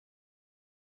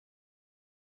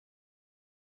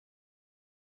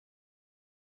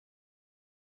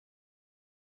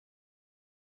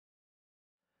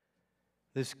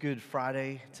This Good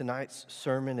Friday, tonight's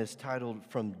sermon is titled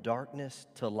From Darkness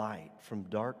to Light. From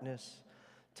Darkness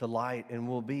to Light. And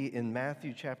we'll be in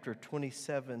Matthew chapter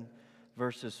 27,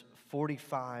 verses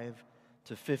 45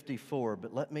 to 54.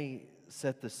 But let me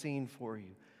set the scene for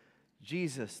you.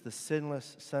 Jesus, the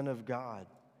sinless Son of God,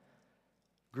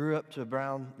 grew up to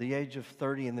around the age of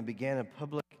 30 and then began a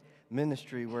public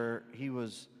ministry where he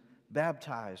was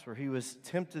baptized, where he was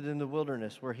tempted in the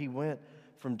wilderness, where he went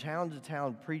from town to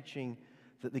town preaching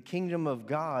that the kingdom of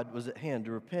God was at hand,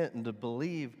 to repent and to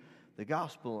believe the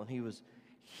gospel. And he was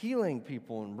healing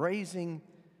people and raising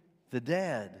the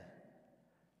dead.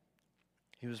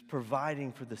 He was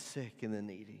providing for the sick and the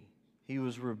needy. He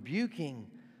was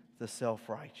rebuking the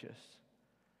self-righteous.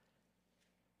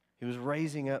 He was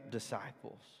raising up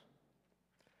disciples.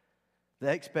 The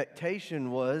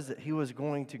expectation was that he was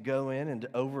going to go in and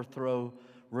to overthrow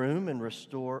Rome and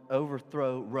restore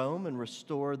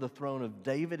the throne of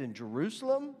David in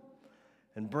Jerusalem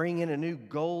and bring in a new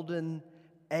golden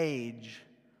age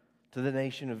to the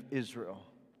nation of Israel.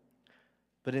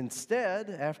 But instead,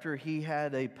 after he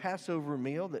had a Passover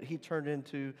meal that he turned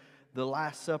into the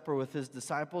Last Supper with his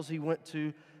disciples, he went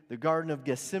to the Garden of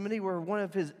Gethsemane, where one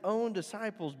of his own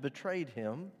disciples betrayed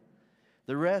him.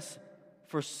 The rest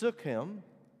forsook him.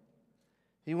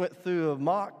 He went through a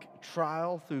mock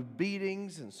trial, through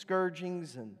beatings and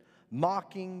scourgings and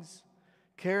mockings,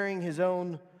 carrying his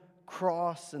own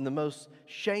cross, and the most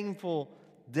shameful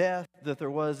death that there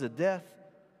was, a death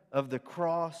of the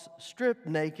cross, stripped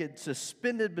naked,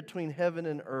 suspended between heaven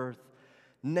and earth,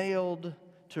 nailed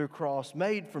to a cross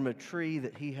made from a tree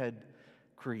that he had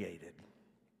created.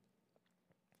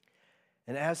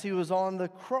 And as he was on the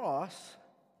cross,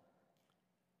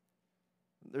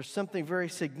 there's something very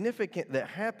significant that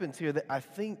happens here that I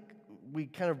think we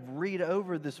kind of read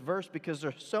over this verse because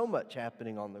there's so much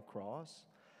happening on the cross.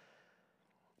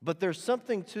 But there's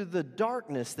something to the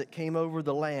darkness that came over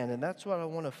the land, and that's what I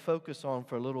want to focus on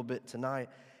for a little bit tonight.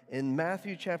 In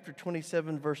Matthew chapter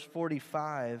 27, verse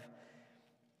 45,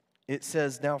 it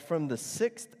says, "Now from the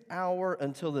 6th hour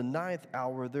until the 9th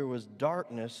hour, there was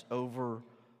darkness over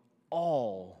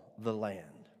all the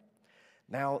land."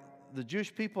 Now, the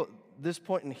Jewish people at this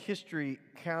point in history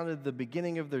counted the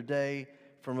beginning of their day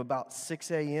from about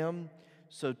 6 a.m.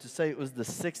 So to say it was the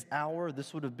 6th hour,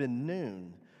 this would have been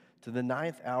noon. To the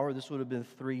 9th hour, this would have been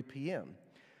 3 p.m.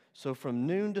 So from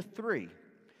noon to 3.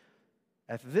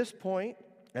 At this point,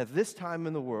 at this time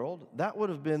in the world, that would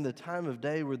have been the time of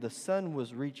day where the sun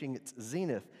was reaching its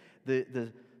zenith.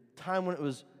 The time when it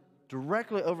was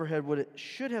directly overhead, what it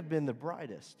should have been the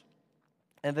brightest.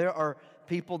 And there are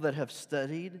people that have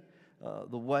studied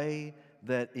the way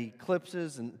that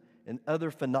eclipses and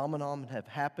other phenomena have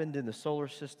happened in the solar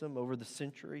system over the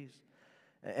centuries,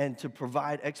 and to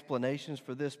provide explanations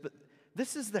for this. But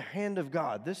this is the hand of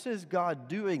God. This is God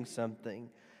doing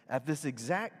something at this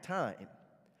exact time.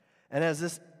 And at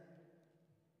this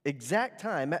exact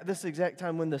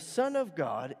time when the Son of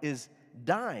God is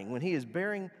dying, when he is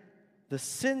bearing the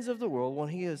sins of the world, when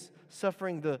he is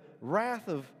suffering the wrath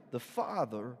of the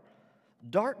Father,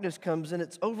 darkness comes and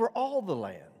it's over all the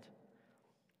land.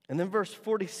 And then verse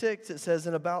 46, it says,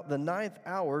 "And about the 9th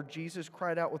hour, Jesus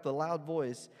cried out with a loud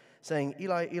voice, saying,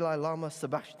 Eli, Eli, lama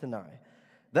sabachthani.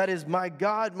 That is, my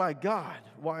God,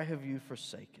 why have you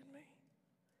forsaken me?"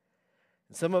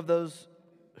 And some of those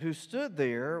who stood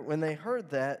there, when they heard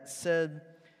that, said,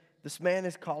 "This man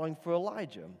is calling for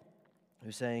Elijah."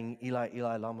 Who's saying, Eli,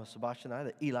 Eli, lama sabachthani,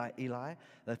 that Eli, Eli.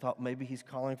 They thought maybe he's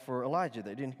calling for Elijah.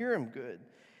 They didn't hear him good.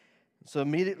 So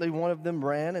immediately one of them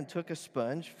ran and took a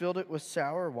sponge, filled it with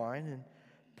sour wine, and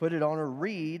put it on a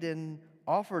reed and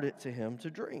offered it to him to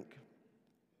drink.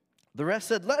 The rest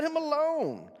said, "Let him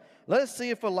alone. Let us see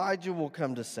if Elijah will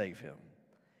come to save him."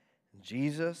 And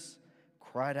Jesus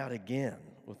cried out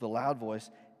again with a loud voice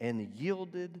and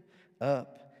yielded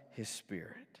up his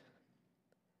spirit.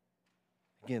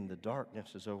 Again, the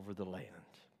darkness is over the land.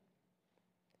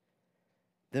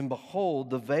 Then behold,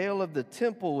 the veil of the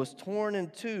temple was torn in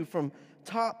two from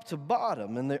top to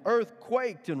bottom, and the earth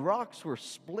quaked and rocks were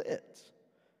split.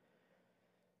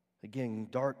 Again,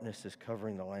 darkness is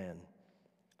covering the land.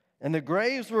 And the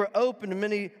graves were opened, and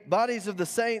many bodies of the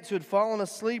saints who had fallen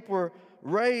asleep were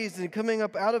raised, and coming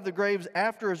up out of the graves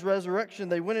after his resurrection,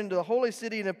 they went into the holy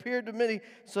city and appeared to many.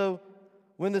 So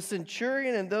when the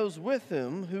centurion and those with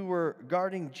him who were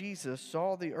guarding Jesus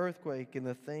saw the earthquake and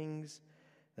the things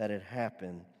that had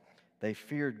happened, they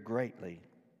feared greatly,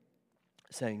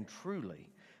 saying, "Truly,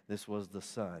 this was the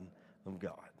Son of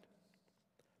God."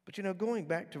 But going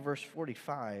back to verse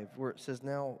 45, where it says,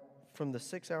 "Now from the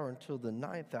 6th hour until the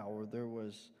 9th hour, there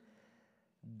was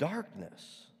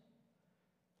darkness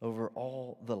over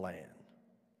all the land.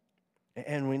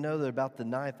 And we know that about the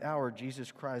 9th hour,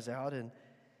 Jesus cries out, and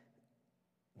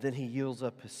then he yields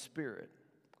up his spirit.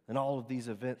 And all of these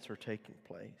events are taking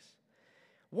place.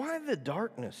 Why the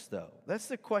darkness, though? That's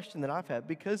the question that I've had,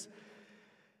 because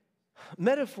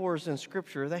metaphors in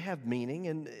Scripture, they have meaning,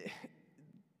 and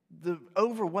the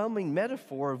overwhelming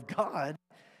metaphor of God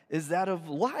is that of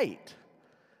light.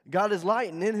 God is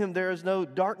light, and in him there is no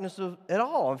darkness at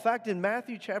all. In fact, in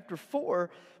Matthew chapter 4,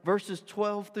 verses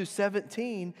 12 through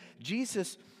 17,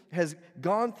 Jesus has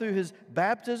gone through his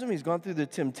baptism. He's gone through the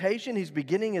temptation. He's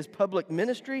beginning his public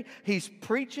ministry. He's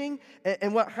preaching.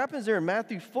 And what happens there in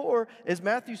Matthew 4 is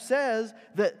Matthew says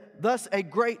that thus a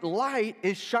great light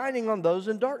is shining on those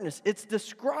in darkness. It's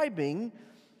describing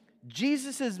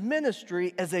Jesus'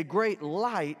 ministry as a great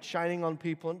light shining on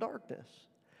people in darkness.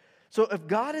 So if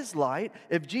God is light,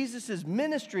 if Jesus'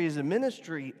 ministry is a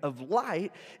ministry of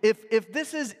light, if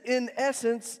this is in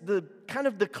essence the kind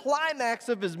of the climax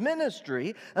of his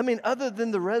ministry, I mean, other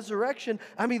than the resurrection,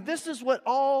 I mean, this is what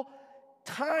all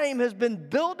time has been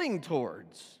building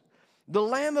towards. The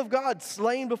Lamb of God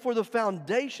slain before the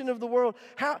foundation of the world.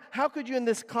 How could you in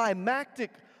this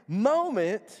climactic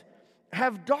moment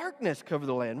have darkness cover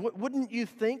the land? Wouldn't you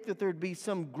think that there'd be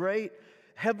some great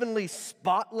heavenly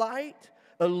spotlight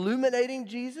illuminating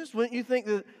Jesus? Wouldn't you think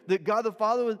that God the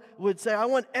Father would say, I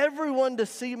want everyone to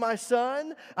see my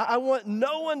Son. I want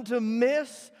no one to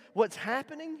miss what's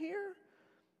happening here?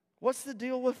 What's the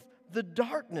deal with the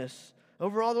darkness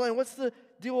over all the land? What's the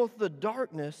deal with the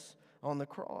darkness on the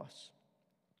cross?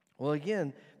 Well,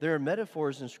 again, there are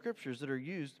metaphors in Scriptures that are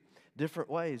used different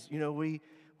ways. You know,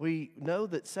 we know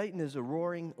that Satan is a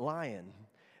roaring lion,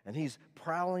 and he's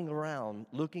prowling around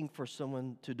looking for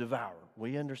someone to devour.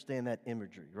 We understand that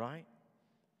imagery, right?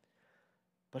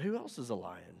 But who else is a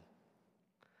lion?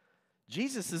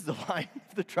 Jesus is the Lion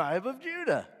of the tribe of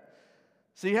Judah.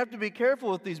 So you have to be careful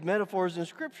with these metaphors in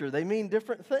Scripture. They mean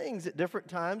different things at different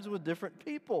times with different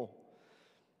people.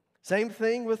 Same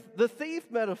thing with the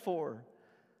thief metaphor.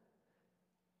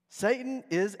 Satan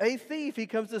is a thief. He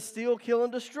comes to steal, kill,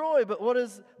 and destroy. But what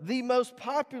is the most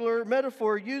popular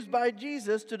metaphor used by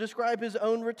Jesus to describe his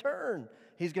own return?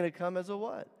 He's going to come as a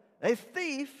what? A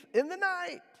thief in the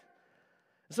night.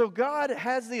 So God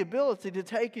has the ability to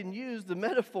take and use the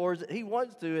metaphors that he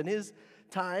wants to in his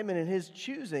time and in his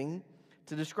choosing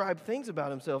to describe things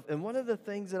about himself. And one of the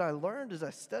things that I learned as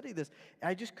I studied this,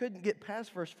 I just couldn't get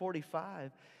past verse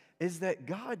 45, is that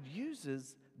God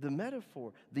uses the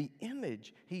metaphor, the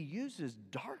image, he uses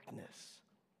darkness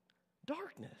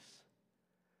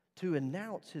to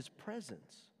announce his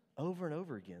presence over and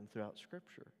over again throughout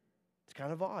Scripture. It's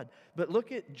kind of odd. But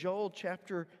look at Joel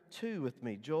chapter 2 with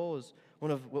me. Joel is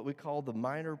one of what we call the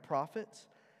minor prophets,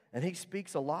 and he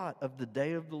speaks a lot of the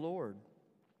day of the Lord.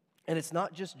 And it's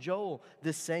not just Joel.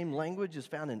 This same language is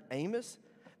found in Amos.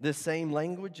 This same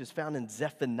language is found in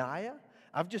Zephaniah.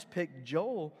 I've just picked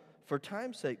Joel for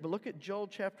time's sake. But look at Joel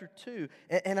chapter 2.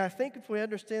 And I think if we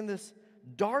understand this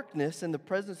darkness in the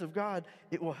presence of God,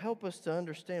 it will help us to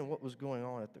understand what was going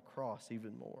on at the cross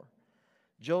even more.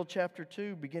 Joel chapter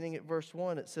 2, beginning at verse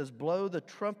 1, it says, blow the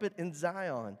trumpet in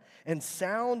Zion and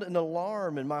sound an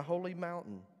alarm in my holy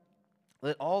mountain.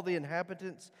 Let all the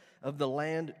inhabitants of the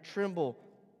land tremble,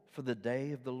 for the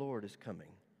day of the Lord is coming.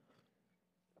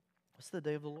 What's the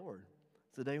day of the Lord?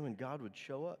 It's the day when God would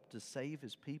show up to save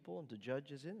his people and to judge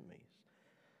his enemies.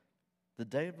 The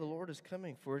day of the Lord is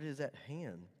coming, for it is at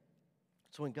hand.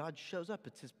 So when God shows up,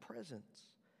 it's his presence.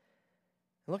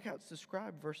 And look how it's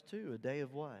described, verse 2, a day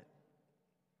of what?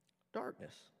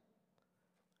 Darkness.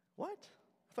 What?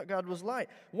 I thought God was light.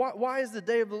 Why is the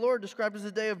day of the Lord described as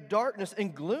a day of darkness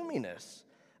and gloominess?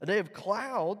 A day of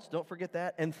clouds, don't forget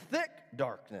that, and thick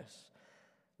darkness.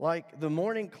 Like the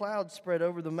morning clouds spread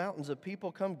over the mountains, a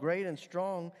people come great and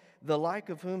strong, the like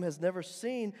of whom has never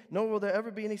seen, nor will there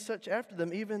ever be any such after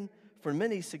them, even for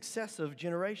many successive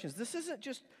generations. This isn't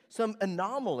just some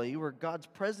anomaly where God's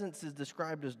presence is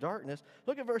described as darkness.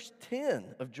 Look at verse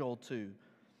 10 of Joel 2.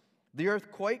 The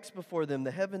earth quakes before them,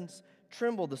 the heavens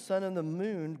tremble, the sun and the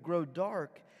moon grow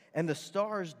dark, and the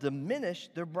stars diminish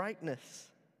their brightness.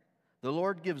 The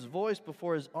Lord gives voice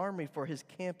before his army, for his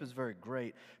camp is very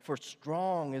great. For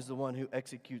strong is the one who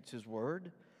executes his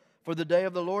word. For the day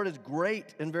of the Lord is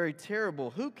great and very terrible.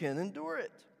 Who can endure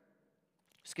it?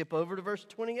 Skip over to verse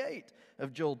 28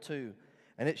 of Joel 2.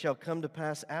 And it shall come to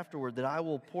pass afterward that I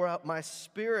will pour out my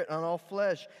spirit on all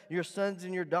flesh. Your sons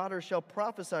and your daughters shall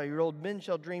prophesy. Your old men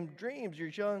shall dream dreams.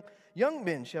 Your young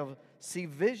men shall see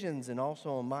visions. And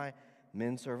also on my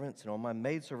men servants and on my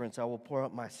maid servants I will pour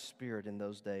out my spirit in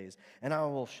those days. And I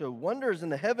will show wonders in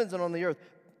the heavens and on the earth,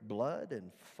 blood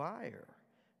and fire.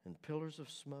 and pillars of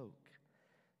smoke.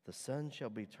 The sun shall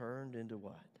be turned into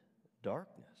what?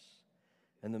 Darkness,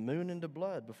 and the moon into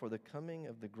blood before the coming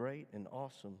of the great and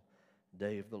awesome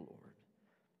day of the Lord.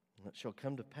 And it shall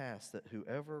come to pass that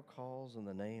whoever calls on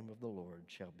the name of the Lord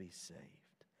shall be saved.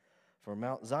 For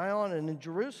Mount Zion and in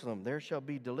Jerusalem there shall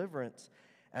be deliverance,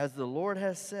 as the Lord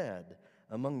has said,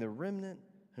 among the remnant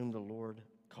whom the Lord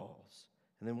calls.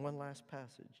 And then one last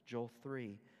passage, Joel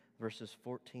 3, verses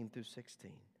 14 through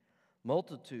 16.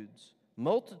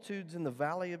 Multitudes in the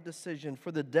valley of decision,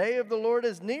 for the day of the Lord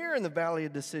is near in the valley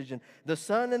of decision. The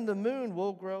sun and the moon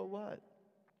will grow what?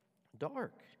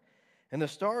 Dark. And the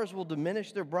stars will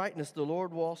diminish their brightness. The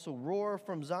Lord will also roar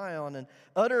from Zion and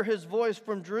utter his voice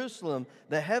from Jerusalem.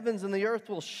 The heavens and the earth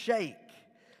will shake,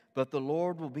 but the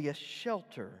Lord will be a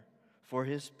shelter for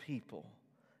his people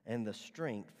and the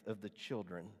strength of the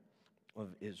children of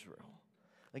Israel.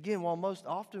 Again, while most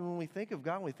often when we think of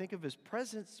God, we think of his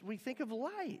presence, we think of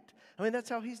light. I mean, that's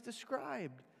how he's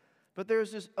described. But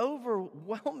there's this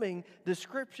overwhelming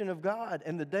description of God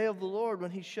and the day of the Lord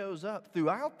when he shows up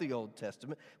throughout the Old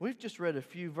Testament. We've just read a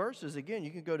few verses. Again,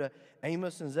 you can go to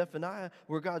Amos and Zephaniah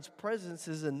where God's presence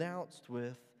is announced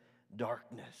with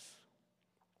darkness.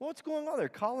 Well, what's going on there?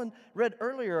 Colin read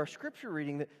earlier our scripture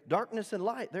reading that darkness and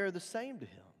light, they're the same to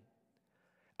him.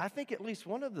 I think at least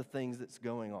one of the things that's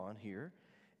going on here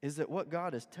is that what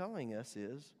God is telling us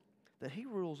is that he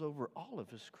rules over all of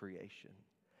his creation.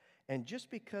 And just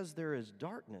because there is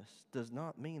darkness does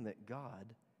not mean that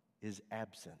God is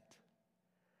absent.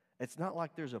 It's not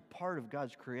like there's a part of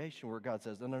God's creation where God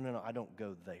says, no, I don't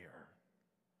go there.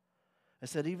 I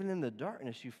said, even in the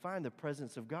darkness, you find the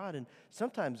presence of God, and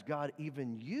sometimes God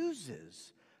even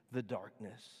uses the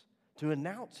darkness to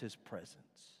announce his presence.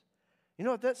 You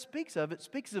know what that speaks of? It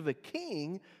speaks of a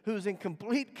king who's in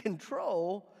complete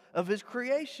control of his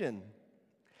creation.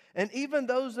 And even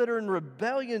those that are in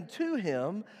rebellion to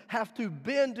him have to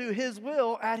bend to his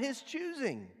will at his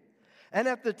choosing. And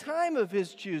at the time of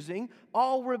his choosing,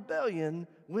 all rebellion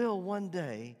will one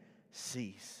day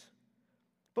cease.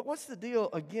 But what's the deal,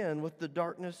 again, with the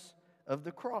darkness of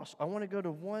the cross? I want to go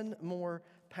to one more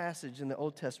passage in the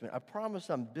Old Testament. I promise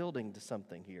I'm building to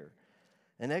something here.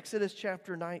 In Exodus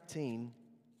chapter 19,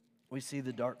 we see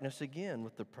the darkness again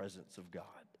with the presence of God.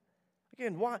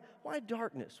 Again, why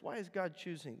darkness? Why is God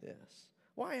choosing this?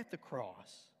 Why at the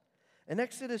cross? In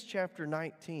Exodus chapter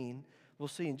 19, we'll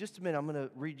see in just a minute, I'm going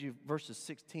to read you verses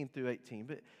 16 through 18,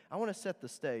 but I want to set the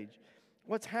stage.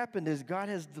 What's happened is God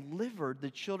has delivered the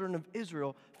children of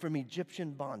Israel from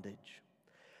Egyptian bondage.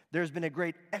 There's been a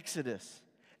great exodus,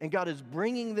 and God is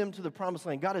bringing them to the promised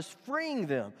land. God is freeing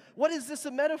them. What is this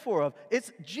a metaphor of?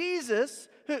 It's Jesus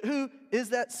who is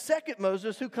that second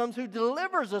Moses who comes, who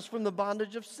delivers us from the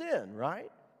bondage of sin,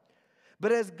 right?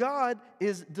 But as God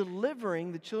is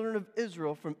delivering the children of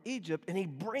Israel from Egypt, and he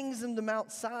brings them to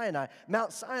Mount Sinai.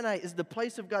 Mount Sinai is the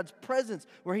place of God's presence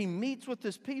where he meets with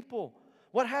his people.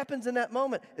 What happens in that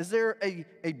moment? Is there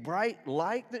a bright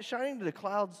light that's shining? Do the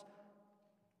clouds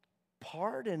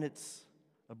part and it's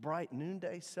a bright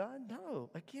noonday sun? No.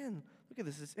 Again, look at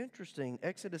this. It's interesting.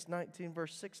 Exodus 19,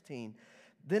 verse 16.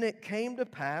 Then it came to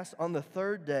pass on the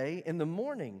third day in the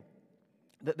morning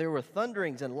that there were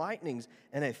thunderings and lightnings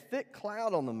and a thick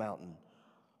cloud on the mountain.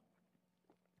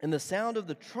 And the sound of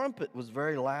the trumpet was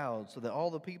very loud, so that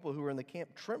all the people who were in the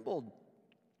camp trembled.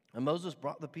 And Moses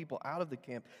brought the people out of the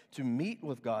camp to meet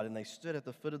with God, and they stood at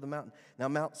the foot of the mountain. Now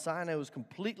Mount Sinai was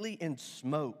completely in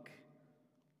smoke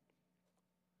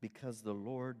because the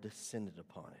Lord descended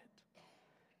upon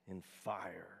it in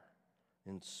fire,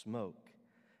 in smoke,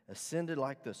 ascended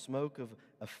like the smoke of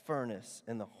a furnace,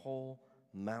 and the whole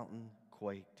mountain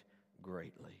quaked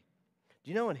greatly.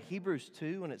 Do you know in Hebrews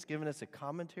 2, when it's given us a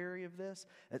commentary of this,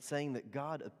 it's saying that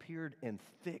God appeared in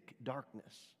thick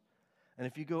darkness. And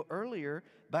if you go earlier,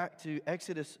 back to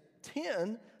Exodus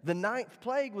 10, the ninth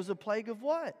plague was a plague of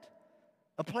what?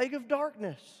 A plague of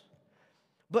darkness.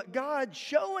 But God,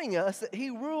 showing us that he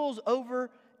rules over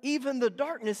even the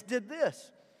darkness, did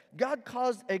this. God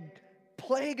caused a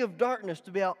plague of darkness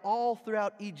to be out all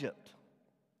throughout Egypt,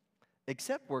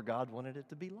 except where God wanted it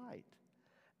to be light.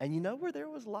 And you know where there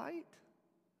was light?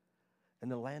 In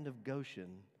the land of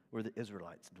Goshen, where the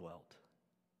Israelites dwelt.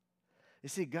 You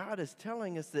see, God is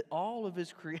telling us that all of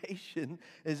his creation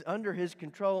is under his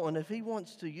control, and if he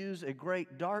wants to use a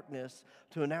great darkness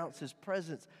to announce his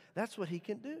presence, that's what he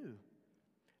can do.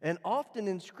 And often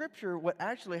in Scripture, what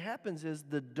actually happens is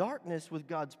the darkness with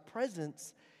God's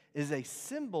presence is a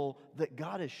symbol that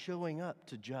God is showing up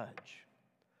to judge.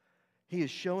 He is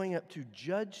showing up to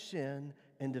judge sin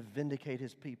and to vindicate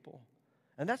his people.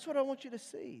 And that's what I want you to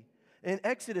see. In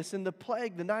Exodus, in the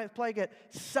plague, the ninth plague at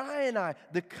Sinai,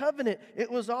 the covenant,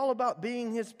 it was all about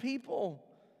being His people.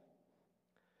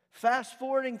 Fast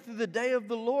forwarding through the day of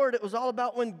the Lord, it was all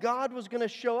about when God was going to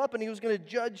show up and He was going to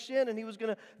judge sin and He was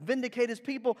going to vindicate His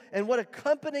people. And what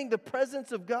accompanying the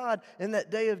presence of God in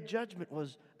that day of judgment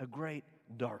was a great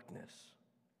darkness.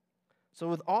 So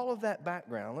with all of that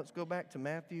background, let's go back to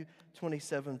Matthew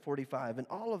 27:45. And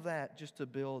all of that just to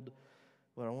build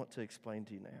what I want to explain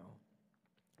to you now.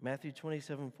 Matthew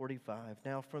 27:45.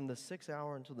 Now from the 6th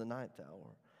hour until the 9th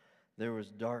hour, there was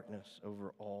darkness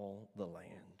over all the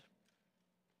land.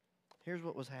 Here's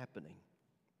what was happening.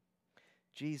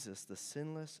 Jesus, the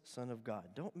sinless Son of God.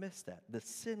 Don't miss that. The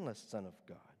sinless Son of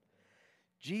God.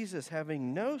 Jesus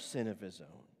having no sin of His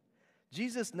own.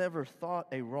 Jesus never thought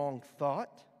a wrong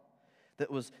thought that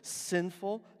was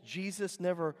sinful. Jesus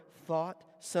never thought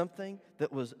something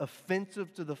that was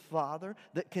offensive to the Father,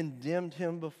 that condemned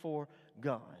Him before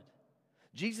God.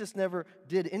 Jesus never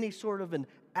did any sort of an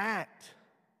act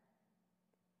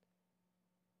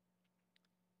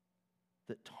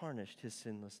that tarnished His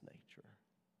sinless nature.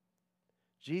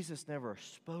 Jesus never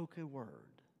spoke a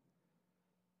word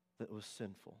that was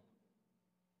sinful.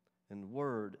 In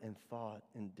word and thought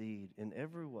and deed, in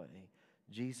every way,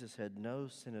 Jesus had no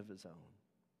sin of His own.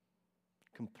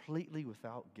 Completely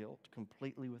without guilt,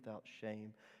 completely without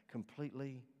shame,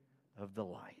 completely of the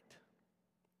light.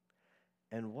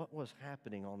 And what was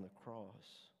happening on the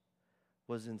cross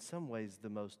was in some ways the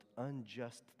most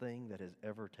unjust thing that has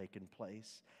ever taken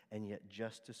place, and yet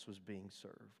justice was being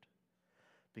served.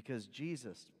 Because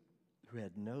Jesus, who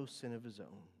had no sin of His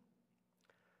own,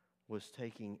 was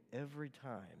taking every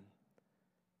time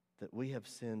that we have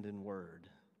sinned in word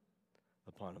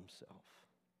upon Himself.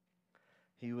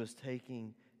 He was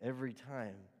taking every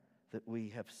time that we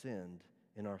have sinned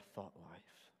in our thought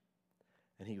life,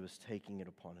 and He was taking it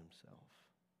upon Himself.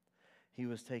 He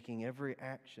was taking every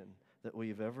action that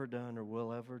we've ever done or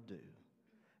will ever do,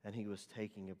 and He was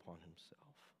taking upon Himself.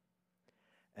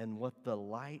 And what the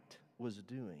light was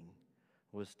doing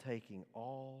was taking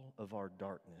all of our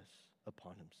darkness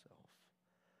upon Himself,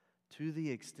 to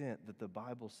the extent that the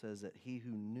Bible says that He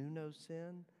who knew no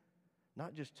sin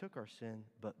not just took our sin,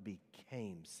 but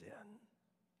became sin.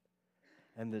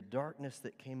 And the darkness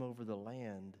that came over the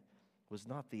land was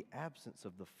not the absence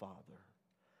of the Father,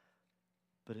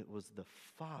 but it was the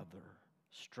Father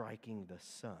striking the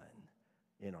Son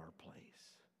in our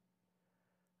place.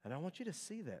 And I want you to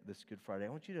see that this Good Friday. I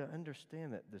want you to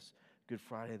understand that this Good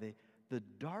Friday. The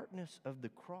darkness of the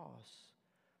cross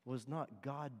was not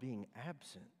God being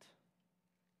absent.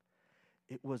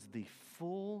 It was the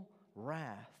full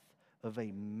wrath of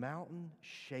a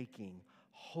mountain-shaking,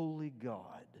 holy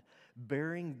God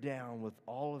bearing down with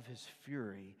all of His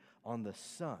fury on the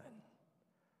Son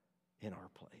in our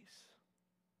place.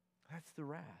 That's the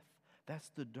wrath. That's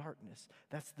the darkness.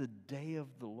 That's the day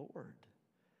of the Lord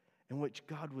in which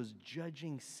God was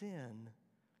judging sin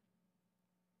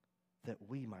that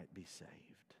we might be saved.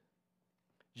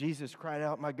 Jesus cried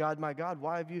out, my God,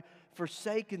 why have you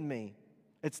forsaken me?"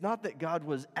 It's not that God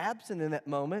was absent in that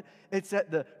moment. It's that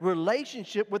the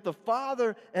relationship with the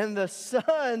Father and the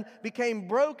Son became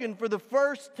broken for the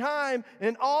first time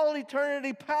in all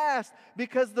eternity past,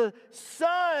 because the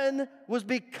Son was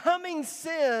becoming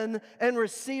sin and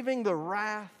receiving the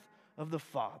wrath of the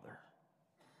Father.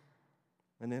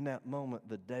 And in that moment,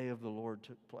 the day of the Lord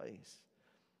took place.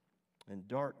 And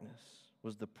darkness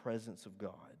was the presence of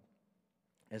God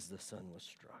as the Son was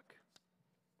struck.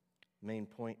 Main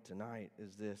point tonight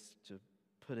is this, to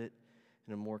put it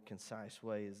in a more concise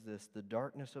way, is this: the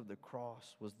darkness of the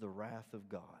cross was the wrath of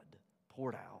God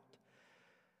poured out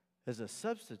as a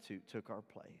substitute took our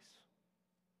place.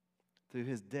 Through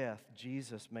His death,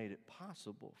 Jesus made it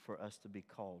possible for us to be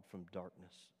called from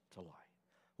darkness to light.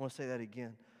 I want to say that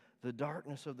again. The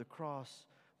darkness of the cross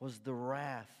was the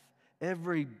wrath,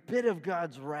 every bit of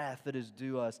God's wrath that is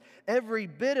due us, every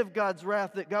bit of God's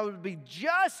wrath that God would be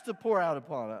just to pour out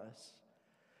upon us.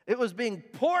 It was being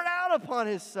poured out upon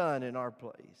His Son in our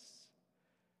place.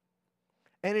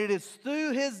 And it is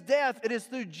through His death, it is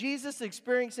through Jesus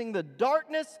experiencing the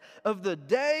darkness of the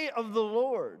day of the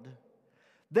Lord,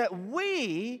 that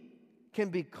we can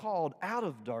be called out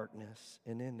of darkness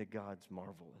and into God's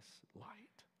marvelous light.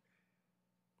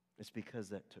 It's because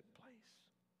that took place.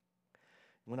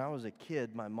 When I was a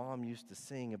kid, my mom used to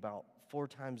sing about 4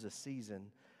 times a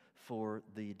season for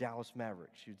the Dallas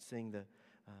Mavericks. She would sing the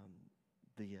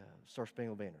Star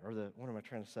Spangled Banner, or what am I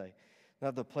trying to say?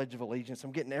 Not the Pledge of Allegiance.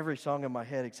 I'm getting every song in my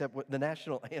head except the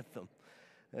national anthem.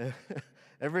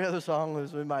 Every other song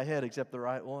was in my head except the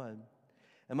right one.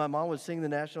 And my mom would sing the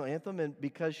national anthem, and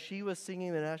because she was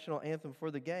singing the national anthem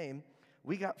for the game,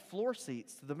 we got floor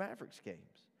seats to the Mavericks games.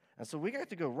 And so we got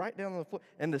to go right down on the floor.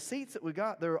 And the seats that we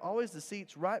got, there were always the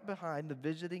seats right behind the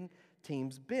visiting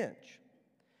team's bench.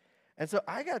 And so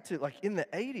I got to, like in the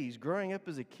 80s, growing up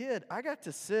as a kid, I got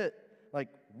to sit like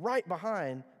right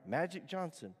behind Magic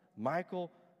Johnson,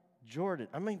 Michael Jordan.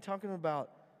 I mean, talking about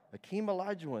Akeem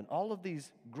Olajuwon, all of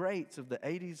these greats of the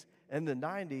 80s and the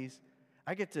 90s.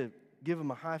 I get to give them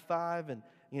a high five and,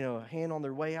 a hand on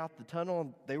their way out the tunnel.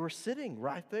 And they were sitting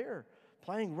right there,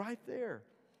 playing right there.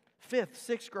 5th,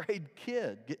 6th grade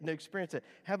kid getting to experience it.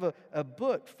 Have a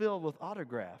book filled with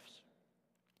autographs,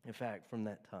 in fact, from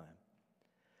that time.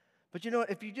 But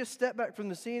if you just step back from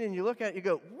the scene and you look at it, you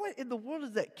go, what in the world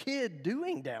is that kid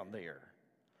doing down there?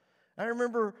 I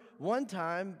remember one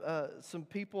time some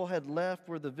people had left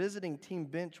where the visiting team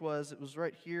bench was. It was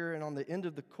right here, and on the end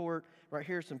of the court, right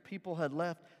here, some people had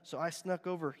left. So I snuck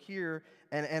over here,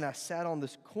 and I sat on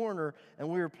this corner, and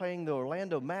we were playing the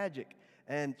Orlando Magic.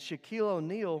 And Shaquille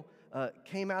O'Neal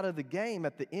came out of the game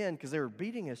at the end because they were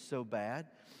beating us so bad,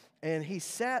 and he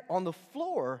sat on the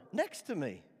floor next to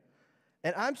me.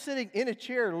 And I'm sitting in a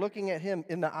chair looking at him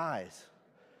in the eyes.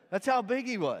 That's how big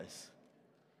he was.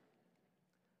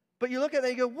 But you look at that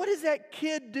and you go, what is that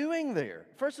kid doing there?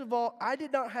 First of all, I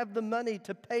did not have the money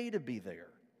to pay to be there.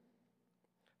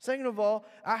 Second of all,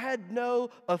 I had no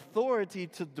authority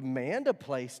to demand a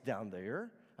place down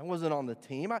there. I wasn't on the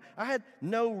team. I had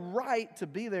no right to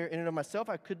be there in and of myself.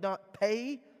 I could not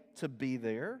pay to be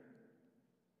there.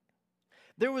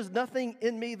 There was nothing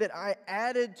in me that I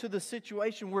added to the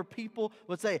situation where people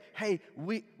would say, hey,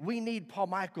 we need Paul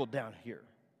Michael down here.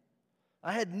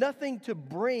 I had nothing to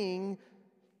bring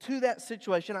to that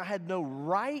situation. I had no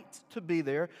right to be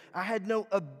there. I had no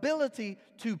ability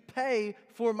to pay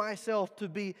for myself to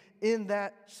be in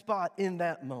that spot in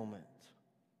that moment.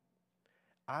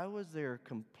 I was there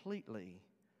completely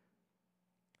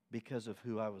because of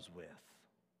who I was with.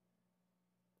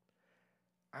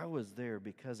 I was there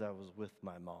because I was with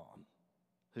my mom,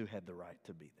 who had the right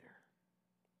to be there.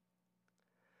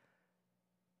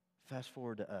 Fast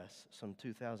forward to us, some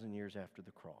 2,000 years after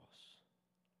the cross.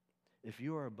 If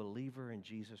you are a believer in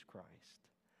Jesus Christ,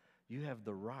 you have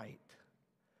the right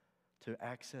to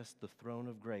access the throne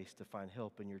of grace to find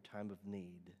help in your time of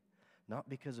need, not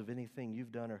because of anything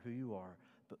you've done or who you are,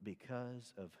 but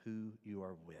because of who you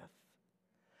are with.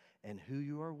 And who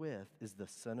you are with is the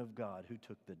Son of God who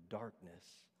took the darkness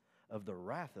of the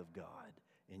wrath of God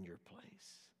in your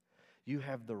place. You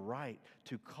have the right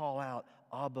to call out,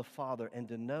 Abba, Father, and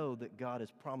to know that God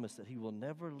has promised that He will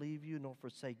never leave you nor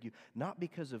forsake you, not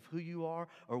because of who you are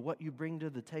or what you bring to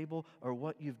the table or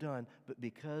what you've done, but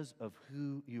because of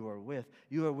who you are with.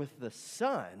 You are with the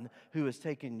Son who has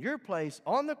taken your place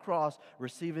on the cross,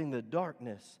 receiving the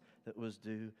darkness that was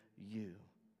due you.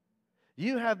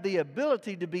 You have the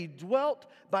ability to be dwelt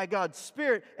by God's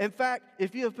Spirit. In fact,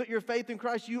 if you have put your faith in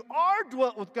Christ, you are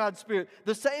dwelt with God's Spirit.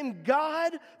 The same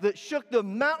God that shook the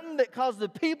mountain, that caused the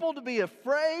people to be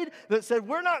afraid, that said,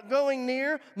 we're not going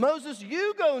near. Moses,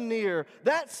 you go near.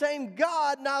 That same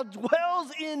God now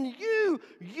dwells in you.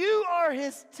 You are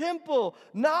His temple,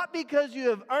 not because you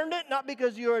have earned it, not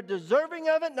because you are deserving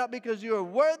of it, not because you are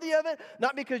worthy of it,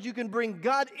 not because you can bring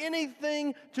God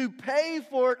anything to pay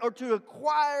for it or to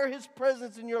acquire His presence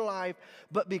in your life,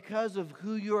 but because of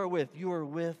who you are with. You are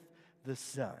with the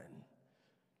Son.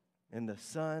 And the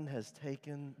Son has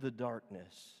taken the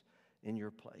darkness in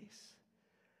your place.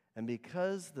 And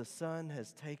because the Son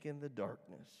has taken the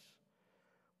darkness,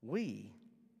 we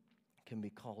can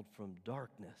be called from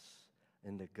darkness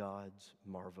into God's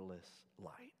marvelous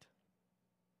light.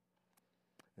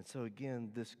 And so again,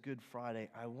 this Good Friday,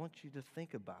 I want you to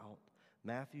think about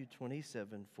Matthew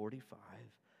 27:45,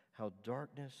 how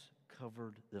darkness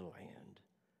covered the land.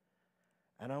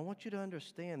 And I want you to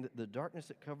understand that the darkness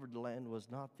that covered the land was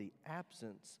not the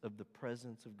absence of the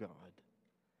presence of God.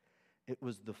 It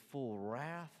was the full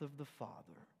wrath of the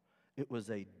Father. It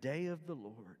was a day of the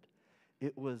Lord.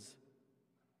 It was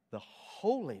the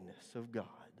holiness of God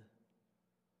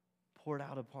poured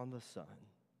out upon the Son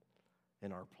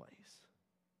in our place.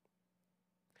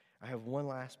 I have one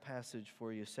last passage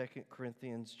for you, 2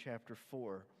 Corinthians chapter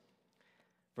 4.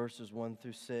 Verses 1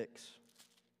 through 6.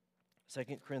 2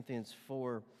 Corinthians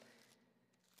 4.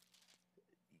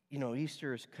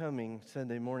 Easter is coming,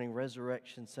 Sunday morning,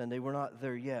 Resurrection Sunday. We're not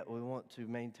there yet. We want to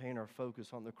maintain our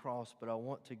focus on the cross, but I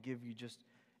want to give you just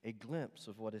a glimpse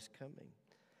of what is coming.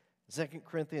 2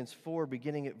 Corinthians 4,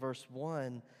 beginning at verse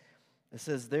 1, it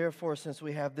says, therefore, since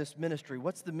we have this ministry.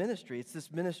 What's the ministry? It's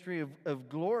this ministry of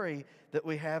glory that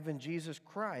we have in Jesus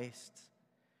Christ.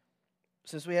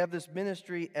 Since we have this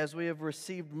ministry, as we have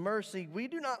received mercy, we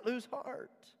do not lose heart.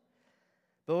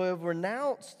 though we have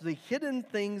renounced the hidden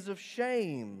things of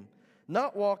shame,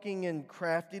 not walking in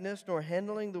craftiness, nor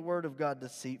handling the word of God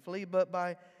deceitfully, but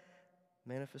by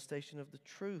manifestation of the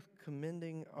truth,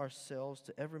 commending ourselves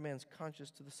to every man's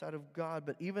conscience to the sight of God.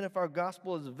 But even if our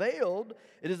gospel is veiled,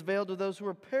 it is veiled to those who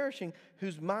are perishing,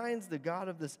 whose minds the God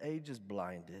of this age is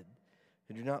blinded,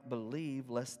 who do not believe,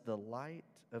 lest the light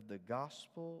of the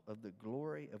gospel of the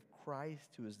glory of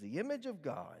Christ, who is the image of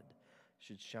God,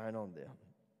 should shine on them.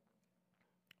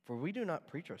 For we do not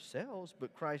preach ourselves,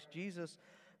 but Christ Jesus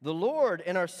the Lord,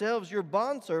 and ourselves your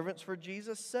bondservants for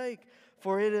Jesus' sake.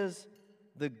 For it is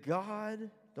the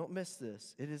God, don't miss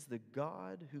this, it is the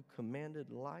God who commanded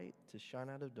light to shine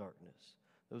out of darkness.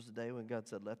 There was the day when God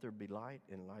said, let there be light,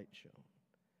 and light shone.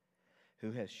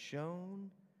 Who has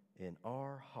shone in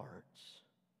our hearts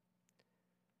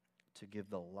to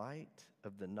give the light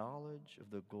of the knowledge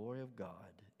of the glory of God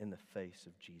in the face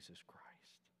of Jesus Christ.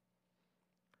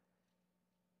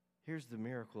 Here's the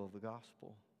miracle of the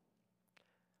gospel.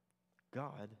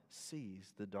 God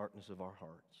sees the darkness of our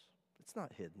hearts. It's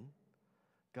not hidden.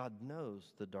 God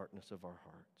knows the darkness of our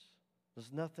hearts.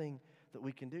 There's nothing that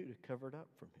we can do to cover it up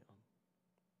from Him.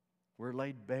 We're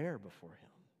laid bare before Him.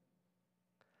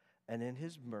 And in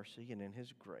His mercy and in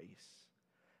His grace,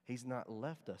 He's not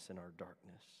left us in our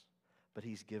darkness, but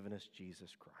He's given us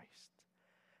Jesus Christ.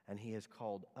 And He has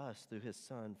called us through His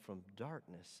Son from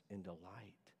darkness into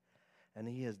light. And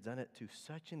He has done it to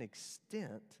such an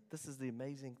extent, this is the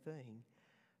amazing thing,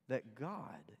 that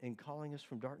God, in calling us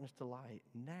from darkness to light,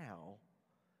 now,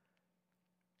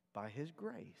 by His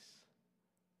grace,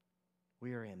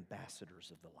 we are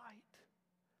ambassadors of the light.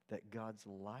 That God's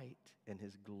light and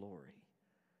His glory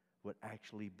would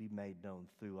actually be made known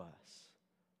through us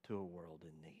to a world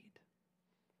in need.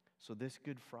 So this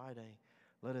Good Friday,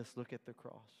 let us look at the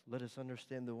cross. Let us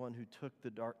understand the one who took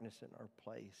the darkness in our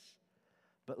place.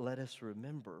 But let us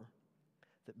remember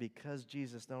that because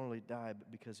Jesus not only died,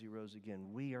 but because He rose again,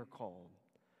 we are called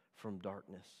from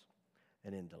darkness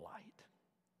and into light.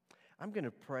 I'm going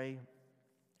to pray,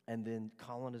 and then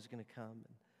Colin is going to come.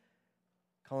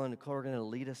 Colin and Nicole are going to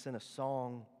lead us in a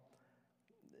song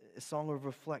of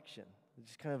reflection.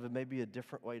 Just kind of maybe a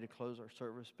different way to close our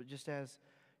service, but just as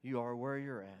you are where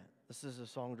you're at, this is a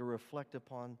song to reflect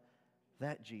upon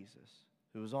that Jesus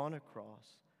who was on a cross,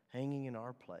 hanging in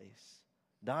our place,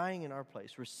 dying in our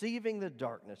place, receiving the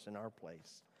darkness in our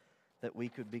place, that we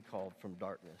could be called from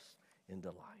darkness into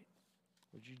light.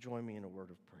 Would you join me in a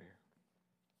word of prayer?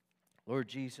 Lord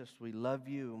Jesus, we love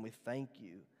you and we thank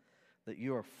you that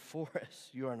you are for us,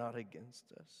 you are not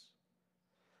against us.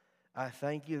 I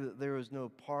thank you that there is no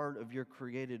part of your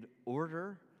created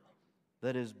order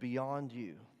that is beyond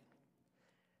you,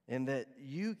 and that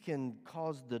you can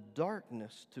cause the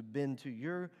darkness to bend to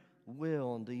your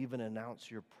will and to even announce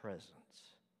your presence.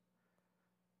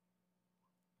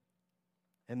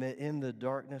 And that in the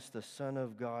darkness, the Son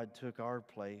of God took our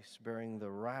place, bearing the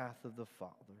wrath of the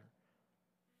Father,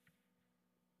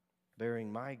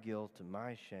 bearing my guilt and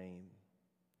my shame,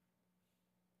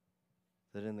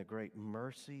 that in the great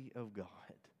mercy of God,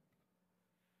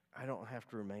 I don't have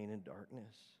to remain in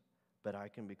darkness, but I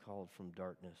can be called from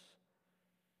darkness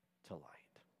to light.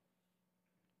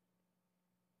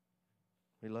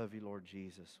 We love you, Lord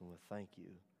Jesus, and we thank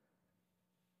you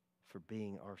for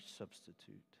being our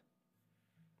substitute.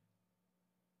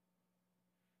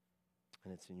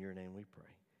 And it's in your name we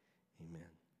pray.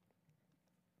 Amen.